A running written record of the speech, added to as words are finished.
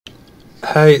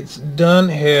Hey, it's Dunn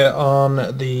here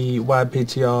on the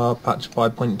WebPTR patch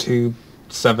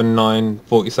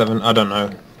 5.27947. I don't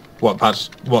know what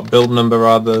build number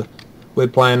rather we're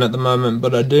playing at the moment,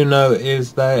 but I do know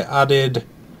is they added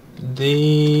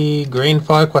the green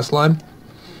fire quest line.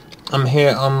 I'm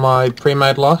here on my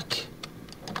pre-made lock,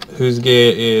 whose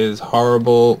gear is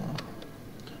horrible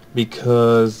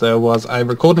because there was a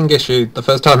recording issue the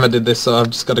first time I did this, so I've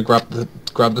just got to grab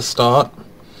the start.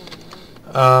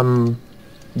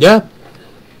 Yeah,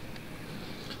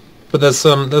 but there's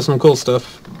some cool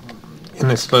stuff in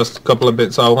this first couple of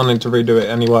bits. I wanted to redo it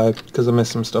anyway because I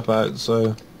missed some stuff out,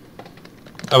 so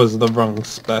I was the wrong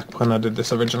spec when I did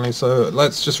this originally. So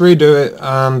let's just redo it,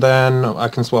 and then I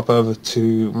can swap over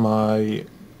to my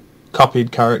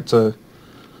copied character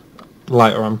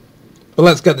later on. But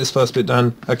let's get this first bit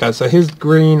done. Okay, so here's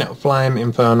Green Flame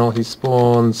Infernal. He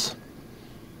spawns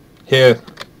here.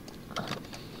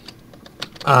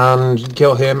 And you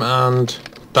kill him, and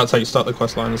that's how you start the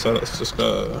quest line, so let's just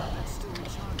go.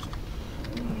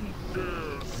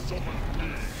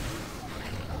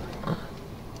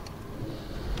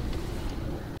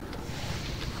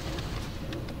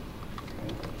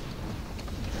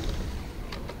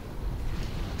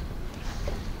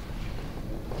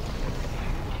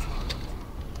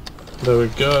 There we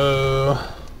go.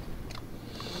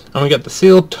 And we get the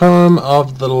sealed tome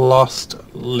of the Lost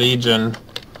Legion.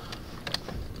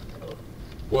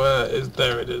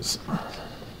 There it is.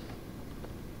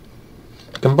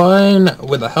 Combine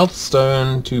with a health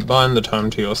stone to bind the tome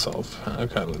to yourself.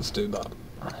 Okay, let's do that.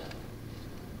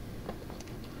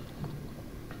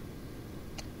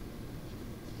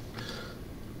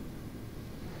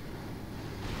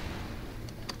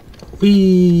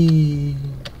 Whee!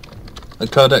 The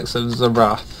Codex of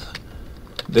Zarath.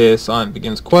 The assignment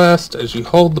begins quest. As you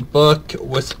hold the book,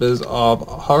 whispers of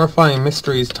horrifying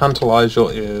mysteries tantalize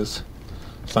your ears.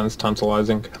 Sounds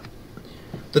tantalizing.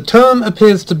 The tome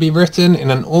appears to be written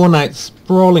in an ornate,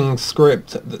 sprawling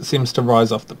script that seems to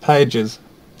rise off the pages.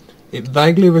 It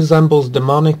vaguely resembles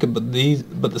demonic, but the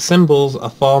symbols are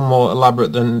far more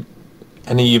elaborate than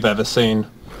any you've ever seen.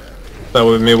 Bear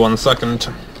with me 1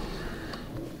 second.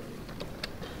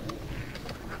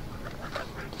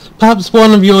 Perhaps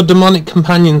one of your demonic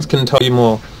companions can tell you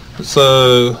more.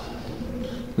 So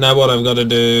now what I've got to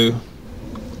do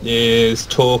is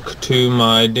talk to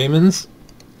my demons.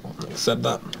 Accept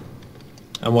that.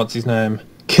 And what's his name?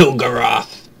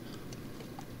 Kilgarath.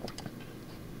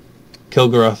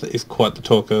 Kilgarath is quite the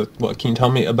talker. What can you tell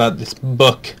me about this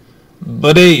book,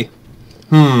 buddy?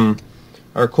 I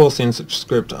recall seeing such a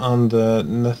script on the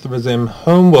Nethrazim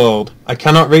homeworld. I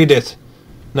cannot read it.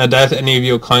 No doubt any of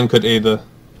your kind could either.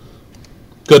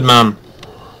 Good man.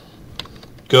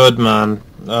 Good man.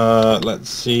 Let's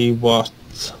see what...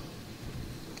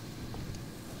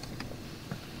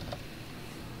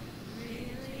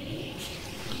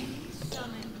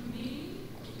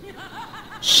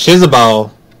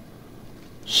 Shizabal.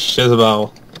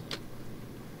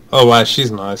 Oh wow, she's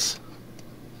nice.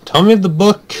 Tell me the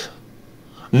book.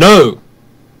 No!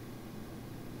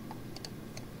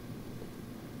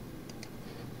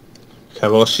 Okay,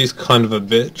 well she's kind of a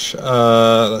bitch.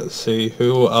 Let's see,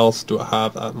 who else do I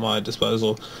have at my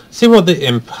disposal? See what the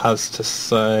imp has to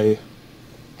say.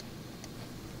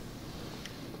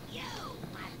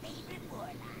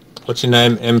 What's your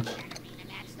name, imp?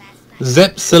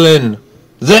 Zepsilin!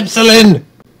 Zepsilin!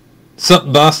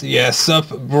 Sup, boss? Yeah, sup,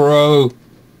 bro.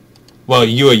 Well,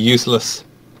 you are useless.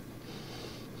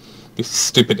 You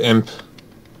stupid imp.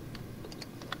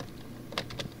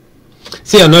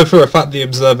 See, I know for a fact the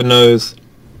observer knows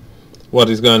what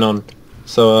is going on.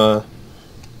 So,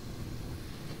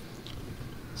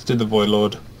 let's do the Void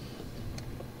Lord.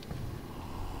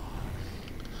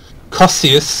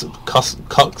 Cossius,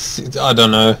 I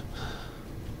don't know.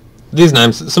 These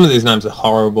names, some of these names are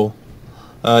horrible.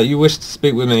 You wish to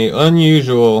speak with me.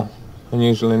 Unusual.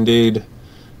 Unusual indeed.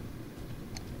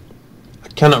 I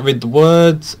cannot read the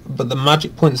words, but the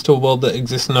magic points to a world that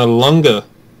exists no longer.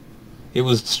 It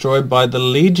was destroyed by the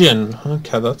Legion.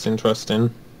 Okay, that's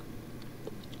interesting.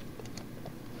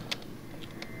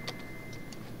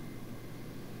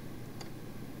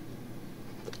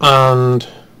 And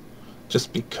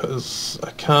just because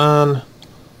I can,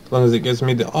 as long as it gives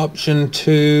me the option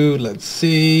to, let's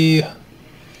see.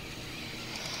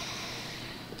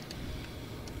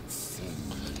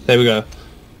 There we go.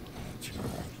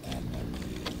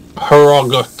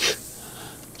 Harogok.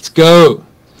 Let's go.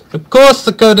 Of course,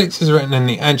 the Codex is written in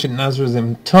the ancient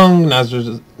Nazrazim tongue.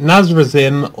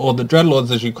 Nazrazim, or the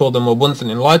Dreadlords as you call them, were once an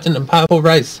enlightened and powerful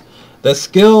race. Their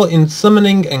skill in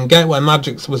summoning and gateway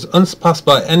magics was unsurpassed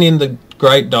by any in the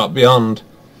great dark beyond.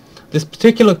 This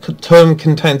particular tome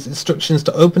contains instructions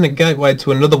to open a gateway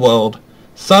to another world.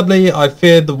 Sadly, I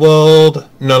fear the world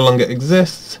no longer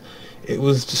exists. It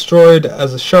was destroyed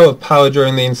as a show of power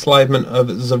during the enslavement of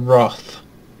Zaroth.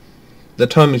 The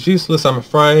tome is useless, I'm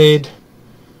afraid.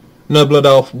 No Blood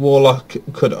Elf Warlock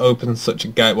could open such a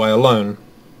gateway alone.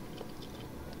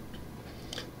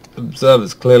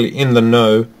 Observer's clearly in the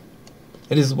know.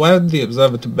 It is the way of the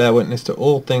observer to bear witness to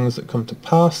all things that come to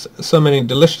pass. So many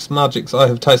delicious magics I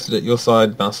have tasted at your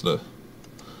side, master.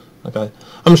 Okay.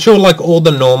 I'm sure, like all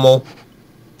the normal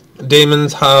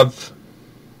demons have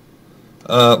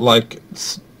like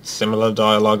similar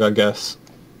dialogue, I guess.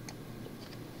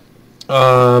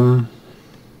 Let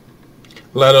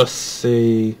us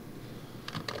see.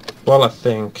 Well, I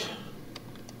think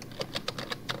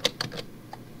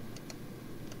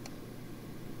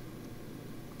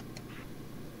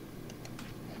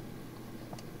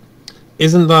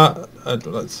isn't that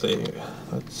let's see,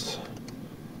 that's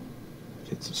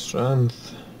feats of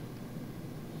strength.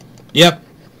 Yep,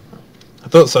 I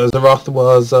thought so. Zaroth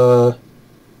was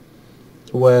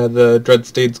where the dread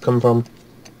steeds come from.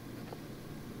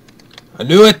 I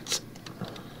knew it.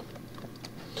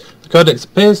 The codex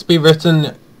appears to be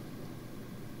written.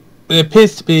 It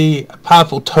appears to be a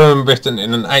powerful tome written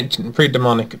in an ancient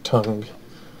pre-demonic tongue.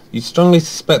 You strongly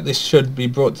suspect this should be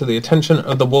brought to the attention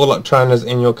of the warlock trainers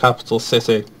in your capital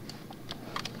city.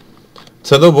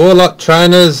 To the warlock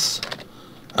trainers!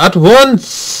 At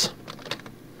once!